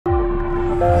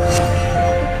Hey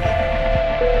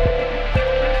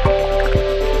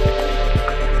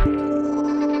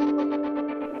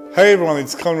everyone,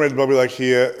 it's Conrad Bobulak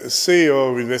here,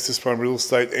 CEO of Investors Prime Real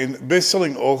Estate and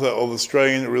best-selling author of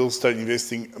Australian Real Estate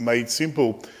Investing Made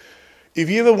Simple. If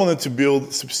you ever wanted to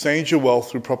build substantial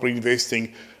wealth through property investing,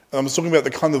 and I'm talking about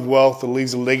the kind of wealth that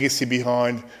leaves a legacy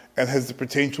behind and has the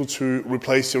potential to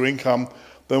replace your income,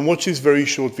 then watch this very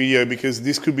short video because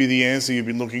this could be the answer you've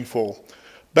been looking for.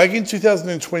 Back in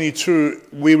 2022,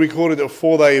 we recorded a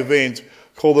 4-day event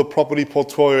called the Property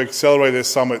Portfolio Accelerator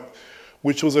Summit,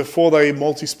 which was a 4-day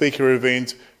multi-speaker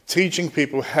event teaching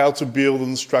people how to build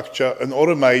and structure and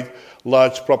automate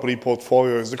large property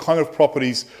portfolios, the kind of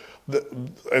properties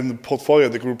and the portfolio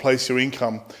that can replace your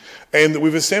income. And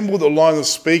we've assembled a line of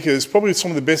speakers, probably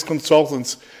some of the best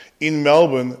consultants in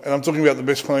Melbourne, and I'm talking about the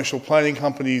best financial planning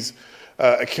companies,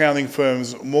 accounting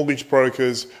firms, mortgage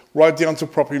brokers, right down to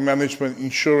property management,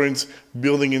 insurance,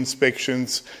 building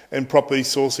inspections, and property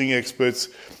sourcing experts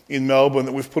in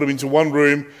Melbourne. We've put them into one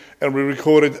room and we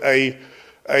recorded a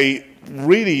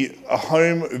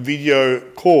home video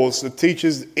course that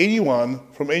teaches anyone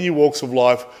from any walks of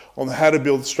life on how to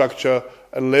build structure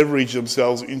and leverage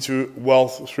themselves into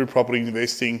wealth through property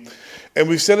investing. And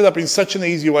we've set it up in such an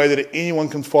easy way that anyone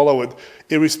can follow it,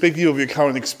 irrespective of your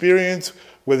current experience,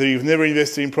 whether you've never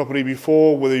invested in property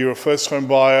before, whether you're a first home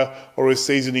buyer or a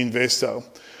seasoned investor.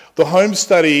 The home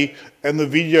study and the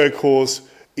video course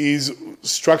is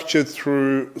structured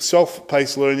through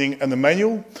self-paced learning and the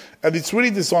manual, and it's really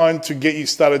designed to get you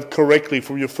started correctly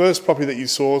from your first property that you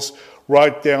source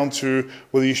right down to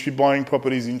whether you should be buying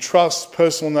properties in trust,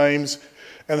 personal names,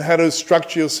 and how to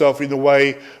structure yourself in a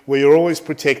way where you're always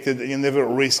protected and you're never at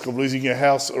risk of losing your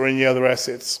house or any other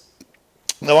assets.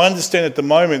 Now, I understand at the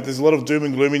moment there's a lot of doom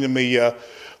and gloom in the media.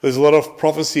 There's a lot of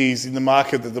prophecies in the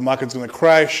market that the market's going to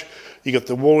crash. You've got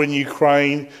the war in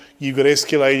Ukraine. You've got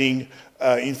escalating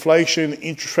inflation,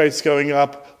 interest rates going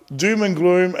up, doom and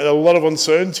gloom, and a lot of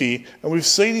uncertainty. And we've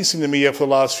seen this in the media for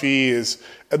the last few years.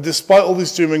 And despite all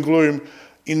this doom and gloom,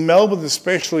 in Melbourne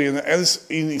especially, and as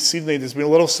in Sydney, there's been a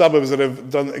lot of suburbs that have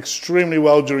done extremely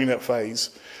well during that phase.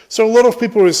 So a lot of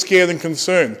people are scared and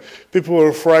concerned. People are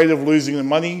afraid of losing their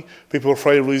money. People are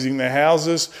afraid of losing their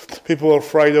houses. People are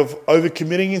afraid of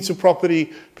overcommitting into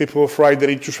property. People are afraid that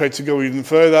interest rates will go even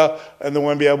further and they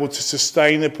won't be able to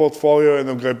sustain their portfolio and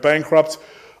they'll go bankrupt.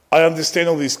 I understand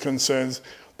all these concerns.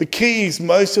 The key is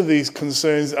most of these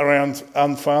concerns are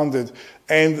unfounded.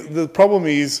 And the problem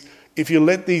is, if you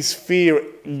let these fear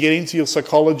get into your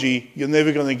psychology, you're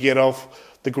never going to get off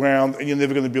the ground and you're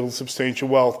never going to build substantial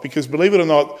wealth. Because believe it or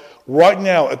not, right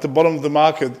now at the bottom of the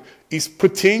market is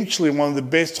potentially one of the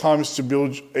best times to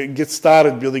get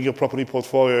started building your property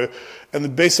portfolio, and the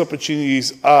best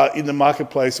opportunities are in the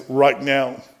marketplace right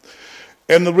now.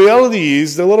 And the reality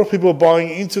is that a lot of people are buying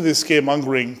into this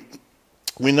scaremongering.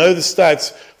 We know the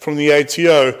stats from the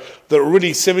ATO that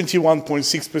already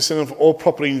 71.6% of all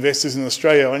property investors in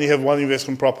Australia only have one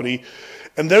investment property,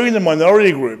 and they're in the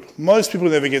minority group. Most people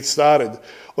never get started.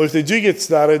 Or if they do get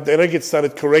started, they don't get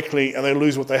started correctly and they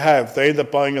lose what they have. They end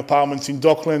up buying apartments in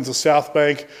Docklands or South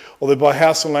Bank, or they buy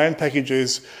house and land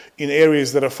packages in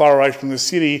areas that are far away from the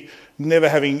city, never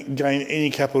having gained any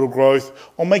capital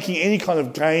growth or making any kind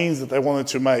of gains that they wanted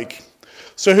to make.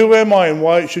 So who am I and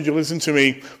why should you listen to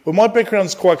me? Well, my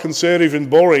background's quite conservative and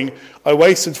boring. I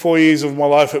wasted 4 years of my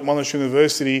life at Monash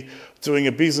University doing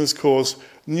a business course,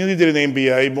 nearly did an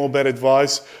MBA, more bad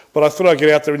advice, but I thought I'd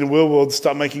get out there in the real world,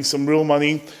 start making some real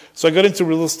money. So I got into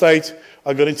real estate,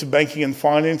 I got into banking and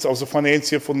finance. I was a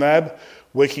financier for NAB,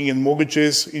 working in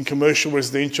mortgages, in commercial,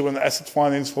 residential and asset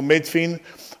finance for Medfin.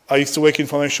 I used to work in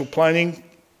financial planning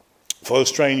for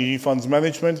Australian Union Funds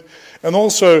Management. And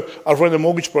also, I've run a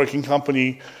mortgage broking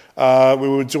company. We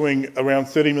were doing around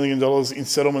 $30 million in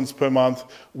settlements per month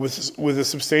with a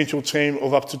substantial team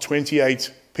of up to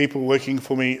 28 people working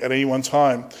for me at any one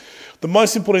time. The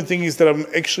most important thing is that I'm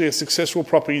actually a successful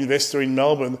property investor in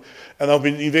Melbourne, and I've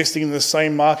been investing in the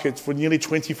same market for nearly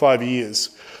 25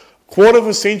 years. Quarter of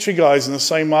a century, guys, in the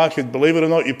same market. Believe it or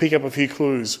not, you pick up a few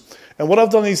clues. And what I've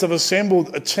done is I've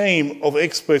assembled a team of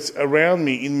experts around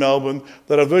me in Melbourne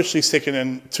that are virtually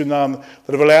second to none,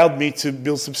 that have allowed me to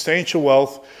build substantial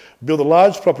wealth, build a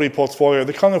large property portfolio,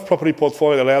 the kind of property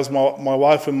portfolio that allows my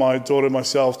wife and my daughter and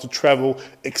myself to travel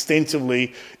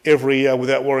extensively every year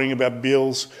without worrying about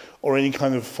bills or any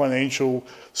kind of financial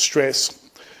stress.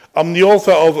 I'm the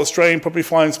author of Australian Property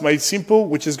Finance Made Simple,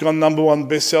 which has gone #1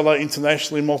 bestseller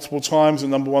internationally multiple times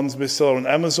and #1 bestseller on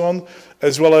Amazon,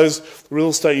 as well as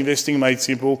Real Estate Investing Made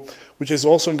Simple, which has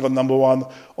also gone #1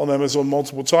 on Amazon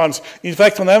multiple times. In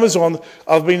fact, on Amazon,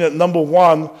 I've been at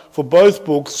 #1 for both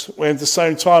books, and at the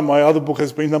same time, my other book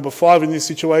has been #5 in this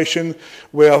situation,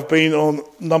 where I've been on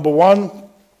 #1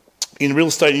 in real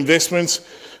estate investments,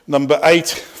 #8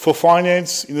 for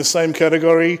finance in the same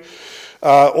category.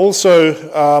 There's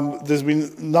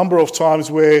been a number of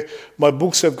times where my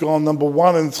books have gone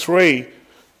 #1 and 3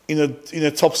 in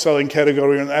a top-selling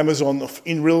category on Amazon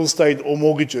in real estate or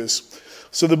mortgages.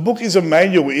 So the book is a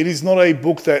manual. It is not a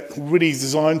book that really is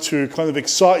designed to kind of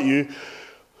excite you.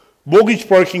 Mortgage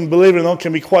broking, believe it or not,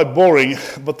 can be quite boring,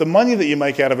 but the money that you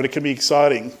make out of it can be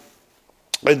exciting.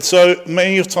 And so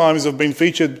many of times I've been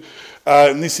featured,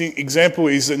 and this example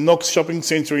is at Knox Shopping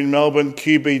Centre in Melbourne,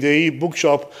 QBD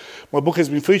bookshop. My book has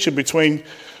been featured between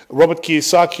Robert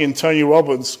Kiyosaki and Tony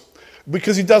Robbins,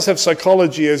 because it does have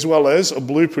psychology as well as a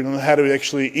blueprint on how to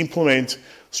actually implement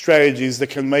strategies that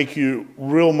can make you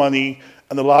real money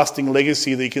and a lasting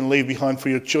legacy that you can leave behind for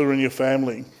your children and your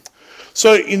family.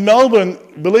 So in Melbourne,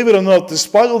 believe it or not,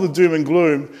 despite all the doom and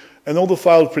gloom and all the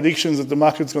failed predictions that the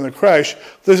market's going to crash,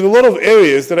 there's a lot of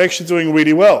areas that are actually doing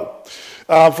really well.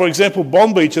 For example,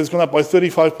 Bond Beach has gone up by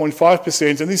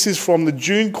 35.5%, and this is from the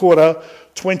June quarter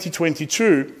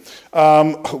 2022.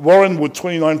 Warrenwood,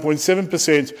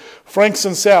 29.7%.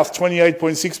 Frankston South,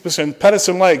 28.6%.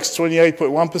 Patterson Lakes,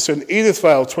 28.1%.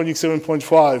 Edithvale,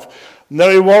 27.5%.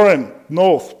 Narre Warren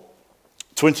North,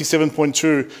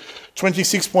 27.2%.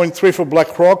 26.3% for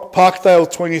Black Rock. Parkdale,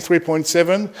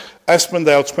 23.7%.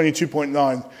 Aspendale,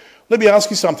 22.9%. Let me ask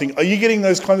you something. Are you getting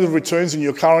those kinds of returns in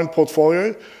your current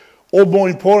portfolio? Or more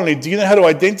importantly, do you know how to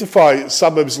identify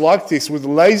suburbs like this with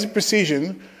laser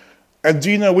precision? And do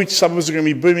you know which suburbs are going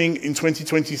to be booming in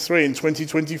 2023 and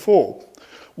 2024?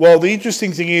 Well, the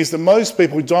interesting thing is that most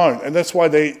people don't, and that's why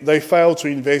they fail to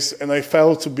invest and they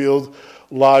fail to build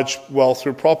large wealth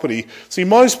through property. See,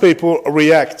 most people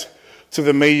react to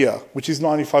the media, which is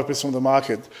 95% of the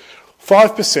market.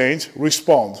 5%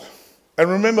 respond. And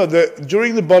remember that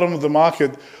during the bottom of the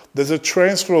market, there's a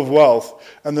transfer of wealth,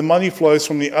 and the money flows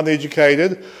from the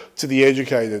uneducated to the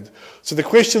educated. So the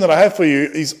question that I have for you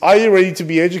is, are you ready to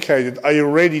be educated? Are you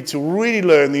ready to really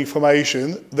learn the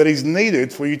information that is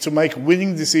needed for you to make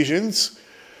winning decisions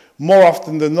more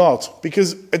often than not?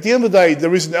 Because at the end of the day,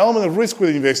 there is an element of risk with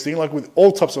investing, like with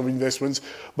all types of investments,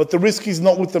 but the risk is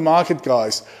not with the market,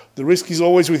 guys. The risk is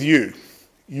always with you.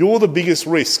 You're the biggest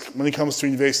risk when it comes to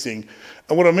investing.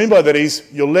 And what I mean by that is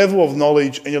your level of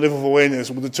knowledge and your level of awareness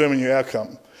will determine your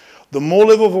outcome. The more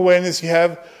level of awareness you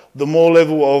have, the more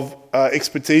level of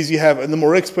expertise you have, and the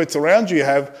more experts around you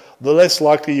have, the less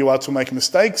likely you are to make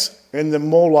mistakes, and the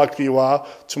more likely you are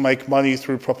to make money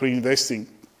through property investing.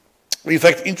 In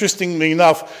fact, interestingly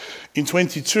enough, in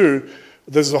 22,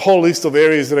 there's a whole list of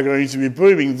areas that are going to be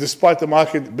booming, despite the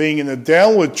market being in a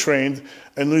downward trend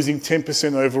and losing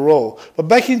 10% overall. But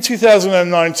back in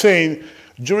 2019,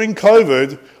 during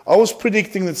COVID, I was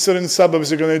predicting that certain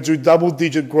suburbs are going to do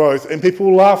double-digit growth, and people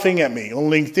were laughing at me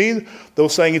on LinkedIn. They were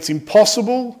saying it's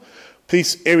impossible.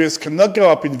 These areas cannot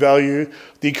go up in value.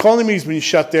 The economy has been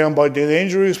shut down by Dean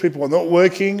Andrews. People are not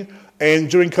working. And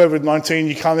during COVID-19,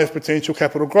 you can't have potential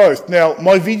capital growth. Now,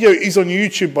 my video is on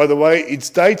YouTube, by the way. It's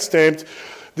date-stamped.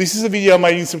 This is a video I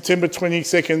made in September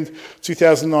 22nd,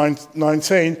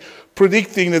 2019,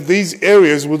 predicting that these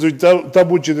areas will do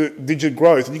double-digit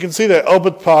growth. And you can see that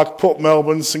Albert Park, Port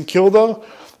Melbourne, St Kilda,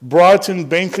 Brighton,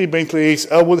 Bentley East,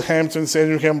 Elwood, Hampton,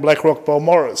 Sandringham, Blackrock,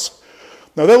 Balmoral.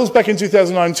 Now, that was back in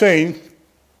 2019.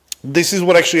 This is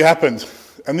what actually happened.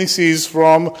 And this is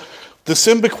from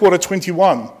December quarter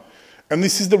 21. And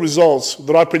this is the results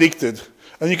that I predicted.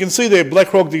 And you can see there,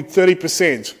 Blackrock did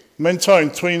 30%, Mentone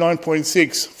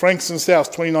 29.6%, Frankston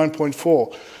South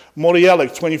 29.4%,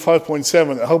 Mordialloc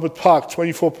 25.7%, Albert Park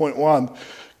 24.1%,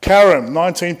 Carrum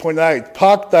 19.8%,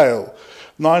 Parkdale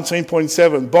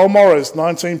 19.7%, Balmoral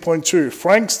 19.2%,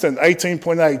 Frankston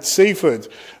 18.8%, Seaford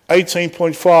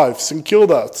 18.5%, St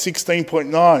Kilda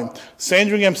 16.9%,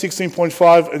 Sandringham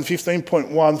 16.5%, and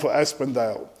 15.1% for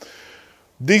Aspendale.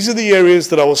 These are the areas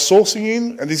that I was sourcing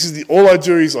in, and this is all I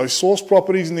do is I source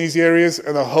properties in these areas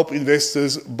and I help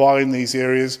investors buy in these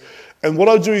areas. And what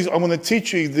I do is I'm going to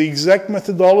teach you the exact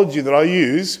methodology that I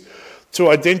use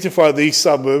to identify these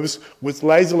suburbs with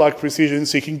laser-like precision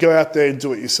so you can go out there and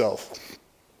do it yourself.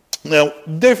 Now,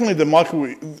 definitely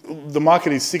the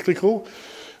market is cyclical.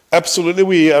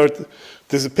 Absolutely,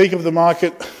 there's a peak of the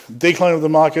market, decline of the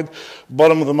market,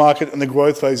 bottom of the market, and the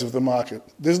growth phase of the market.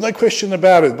 There's no question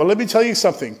about it. But let me tell you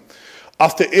something.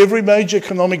 after every major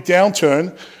economic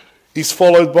downturn is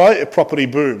followed by a property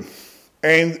boom.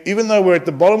 And even though we're at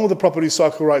the bottom of the property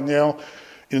cycle right now,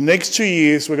 in the next 2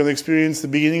 years, we're going to experience the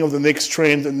beginning of the next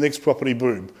trend and the next property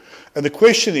boom. And the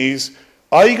question is,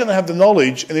 are you going to have the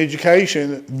knowledge and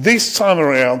education this time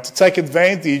around to take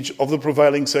advantage of the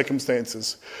prevailing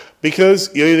circumstances?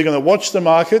 Because you're either going to watch the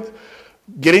market,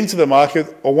 get into the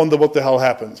market, or wonder what the hell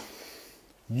happened.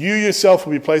 You yourself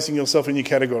will be placing yourself in your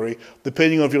category,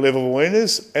 depending on your level of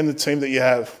awareness and the team that you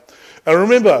have. And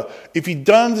remember, if you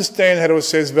don't understand how to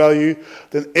assess value,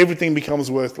 then everything becomes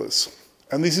worthless.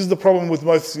 And this is the problem with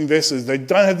most investors. They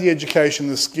don't have the education,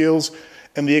 the skills,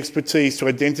 and the expertise to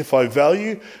identify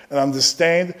value and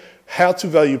understand how to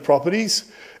value properties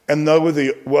and know whether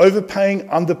you're overpaying,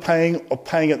 underpaying, or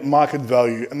paying at market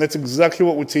value. And that's exactly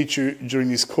what we teach you during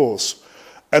this course.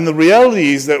 And the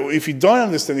reality is that if you don't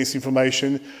understand this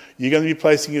information, you're going to be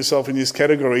placing yourself in this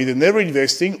category, either never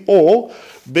investing or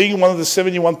being one of the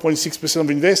 71.6% of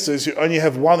investors who only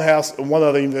have one house and one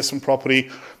other investment property,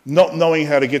 not knowing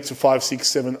how to get to 5, 6,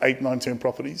 7, 8, 9, 10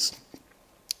 properties.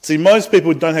 See, most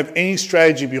people don't have any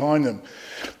strategy behind them.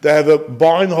 They have a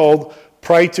buy and hold,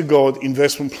 pray to God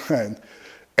investment plan.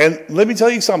 And let me tell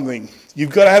you something. You've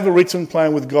got to have a written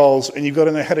plan with goals and you've got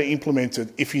to know how to implement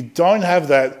it. If you don't have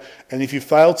that and if you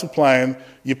fail to plan,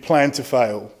 you plan to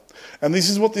fail. And this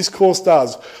is what this course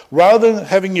does. Rather than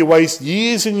having you waste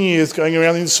years and years going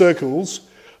around in circles,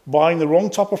 buying the wrong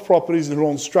type of properties in the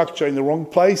wrong structure, in the wrong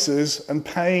places, and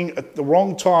paying at the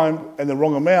wrong time and the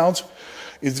wrong amount,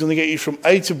 is going to get you from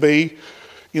A to B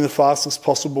in the fastest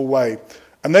possible way.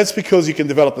 And that's because you can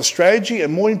develop a strategy,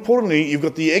 and more importantly, you've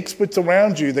got the experts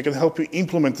around you that can help you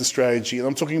implement the strategy. And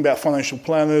I'm talking about financial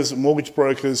planners, mortgage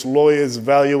brokers, lawyers,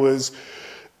 valuers,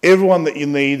 everyone that you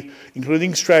need,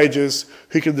 including strategists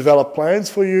who can develop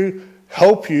plans for you,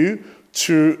 help you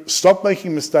to stop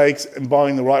making mistakes and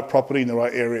buying the right property in the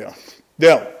right area.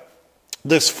 Now,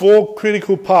 there's 4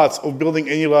 critical parts of building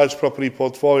any large property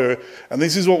portfolio, and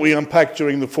this is what we unpack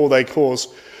during the 4-day course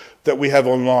that we have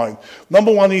online.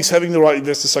 Number 1 is having the right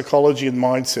investor psychology and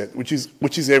mindset, which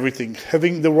is everything.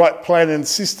 Having the right plan and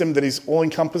system that is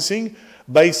all-encompassing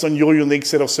based on your unique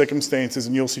set of circumstances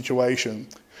and your situation.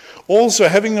 Also,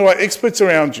 having the right experts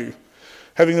around you,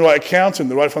 having the right accountant,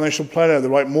 the right financial planner, the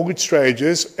right mortgage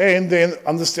strategist, and then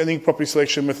understanding property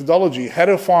selection methodology, how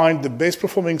to find the best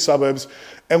performing suburbs,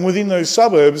 and within those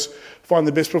suburbs, find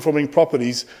the best performing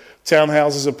properties,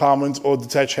 townhouses, apartments, or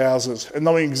detached houses, and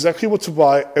knowing exactly what to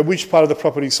buy at which part of the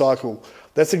property cycle.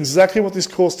 That's exactly what this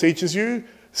course teaches you,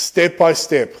 step by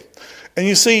step. And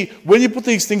you see, when you put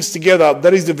these things together,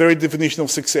 that is the very definition of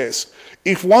success.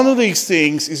 If one of these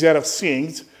things is out of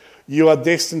sync, you are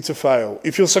destined to fail.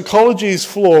 If your psychology is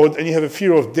flawed and you have a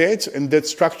fear of debt and debt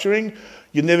structuring,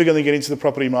 you're never going to get into the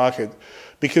property market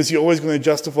because you're always going to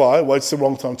justify why it's the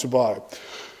wrong time to buy.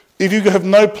 If you have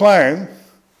no plan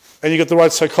and you've got the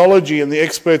right psychology and the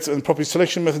experts and property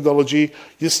selection methodology,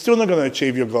 you're still not going to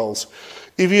achieve your goals.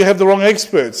 If you have the wrong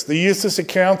experts, the useless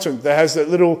accountant that has that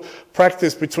little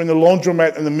practice between the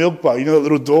laundromat and the milk bar, you know that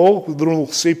little door, the little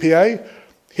CPA,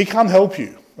 he can't help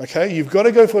you. Okay, you've got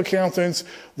to go for accountants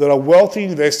that are wealthy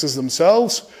investors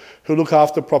themselves who look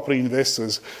after property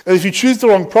investors. And if you choose the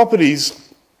wrong properties,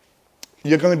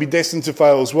 you're going to be destined to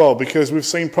fail as well, because we've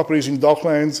seen properties in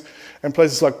Docklands and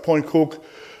places like Point Cook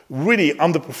really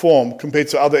underperform compared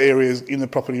to other areas in the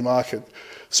property market.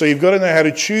 So you've got to know how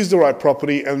to choose the right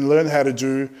property and learn how to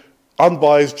do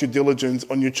unbiased due diligence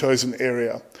on your chosen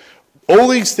area. All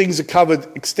these things are covered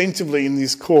extensively in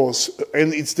this course,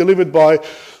 and it's delivered by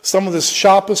some of the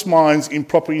sharpest minds in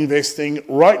property investing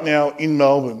right now in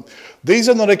Melbourne. These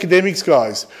are not academics,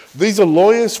 guys. These are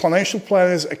lawyers, financial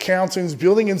planners, accountants,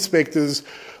 building inspectors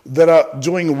that are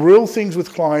doing real things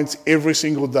with clients every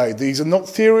single day. These are not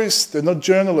theorists, they're not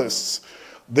journalists.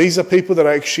 These are people that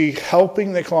are actually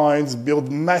helping their clients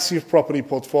build massive property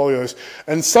portfolios.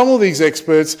 And some of these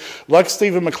experts, like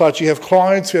Stephen McClutchy, have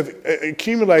clients who have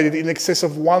accumulated in excess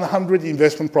of 100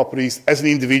 investment properties as an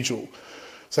individual.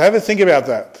 So have a think about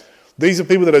that. These are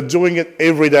people that are doing it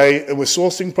every day, and we're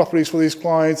sourcing properties for these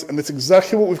clients, and that's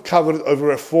exactly what we've covered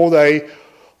over a 4-day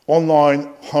online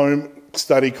home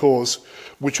study course,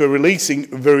 which we're releasing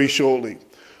very shortly.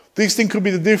 This thing could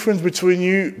be the difference between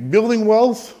you building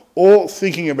wealth or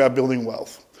thinking about building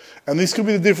wealth. And this could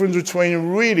be the difference between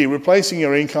really replacing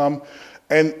your income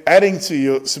and adding to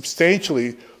your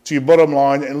substantially to your bottom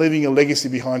line and leaving a legacy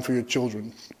behind for your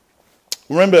children.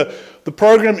 Remember, the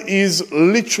program is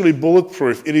literally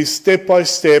bulletproof. It is step by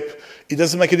step. It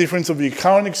doesn't make a difference of your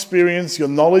current experience, your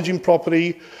knowledge in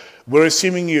property, We're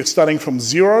assuming you're starting from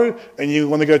zero and you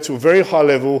want to go to a very high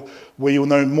level where you'll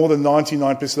know more than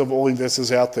 99% of all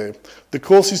investors out there. The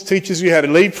course teaches you how to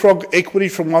leapfrog equity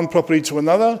from one property to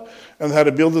another and how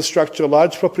to build and structure a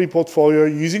large property portfolio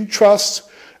using trust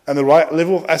and the right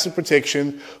level of asset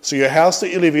protection so your house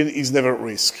that you live in is never at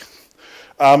risk.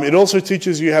 It also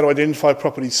teaches you how to identify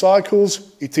property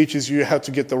cycles. It teaches you how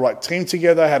to get the right team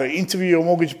together, how to interview your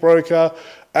mortgage broker,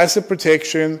 asset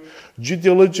protection, due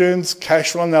diligence,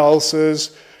 cash flow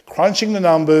analysis, crunching the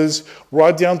numbers,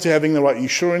 right down to having the right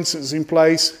insurances in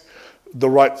place, the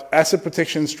right asset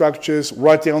protection structures,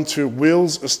 right down to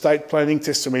wills, estate planning,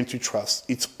 testamentary trust.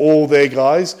 It's all there,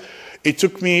 guys. It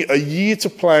took me a year to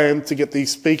plan to get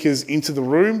these speakers into the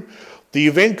room. The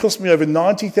event cost me over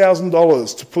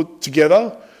 $90,000 to put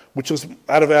together, which was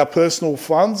out of our personal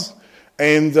funds,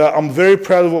 and I'm very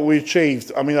proud of what we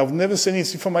achieved. I mean, I've never seen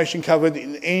this information covered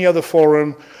in any other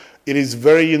forum. It is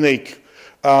very unique.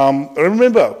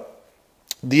 Remember,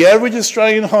 the average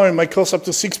Australian home may cost up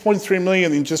to $6.3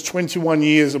 million in just 21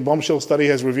 years, a bombshell study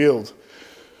has revealed.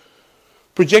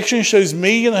 Projection shows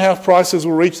median house prices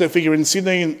will reach that figure in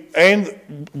Sydney and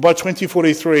by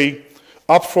 2043,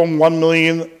 up from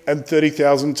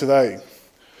 $1,030,000 today.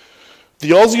 The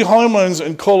Aussie Home Loans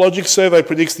and CoreLogic survey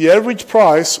predicts the average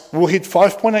price will hit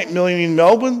 $5.8 million in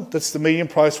Melbourne, that's the median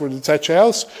price for a detached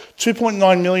house,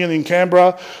 $2.9 million in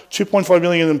Canberra, $2.5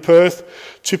 million in Perth,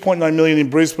 $2.9 million in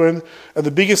Brisbane, and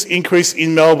the biggest increase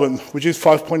in Melbourne, which is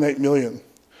 $5.8 million.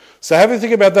 So have a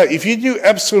think about that. If you knew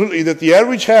absolutely that the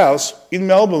average house in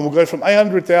Melbourne will go from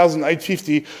 $800,000,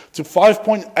 $850,000 to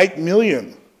 $5.8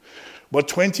 million by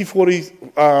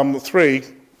 2043,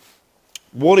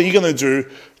 what are you going to do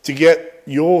to get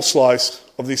your slice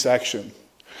of this action?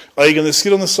 Are you going to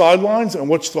sit on the sidelines and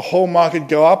watch the whole market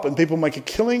go up and people make a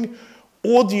killing?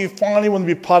 Or do you finally want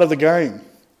to be part of the game?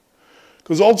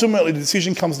 Because ultimately the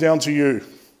decision comes down to you.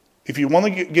 If you want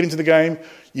to get into the game,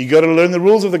 you got to learn the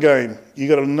rules of the game. You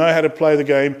got to know how to play the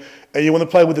game, and you want to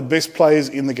play with the best players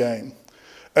in the game.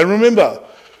 And remember,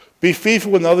 be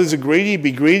fearful when others are greedy,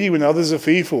 be greedy when others are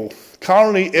fearful.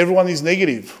 Currently, everyone is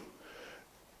negative.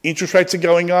 Interest rates are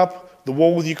going up. The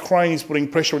war with Ukraine is putting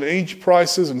pressure on energy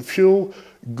prices and fuel.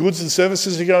 Goods and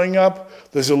services are going up.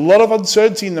 There's a lot of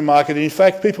uncertainty in the market. In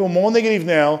fact, people are more negative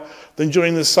now than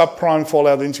during the subprime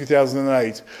fallout in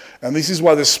 2008. And this is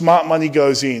why the smart money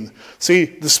goes in. See,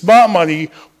 the smart money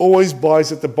always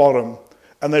buys at the bottom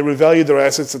and they revalue their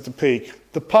assets at the peak.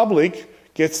 The public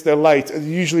gets there late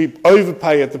and usually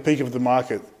overpay at the peak of the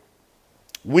market.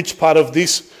 Which part of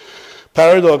this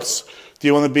paradox do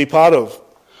you want to be part of?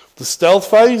 The stealth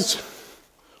phase?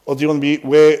 Or do you want to be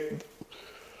where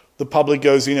the public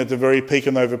goes in at the very peak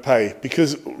and overpay?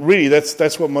 Because really,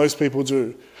 that's what most people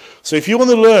do. So if you want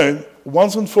to learn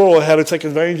once and for all how to take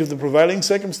advantage of the prevailing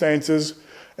circumstances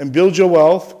and build your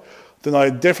wealth, then I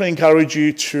definitely encourage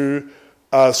you to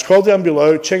scroll down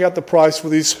below, check out the price for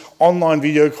this online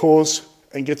video course,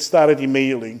 and get started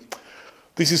immediately.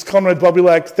 This is Conrad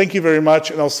Bobilak. Thank you very much,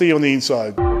 and I'll see you on the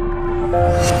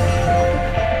inside.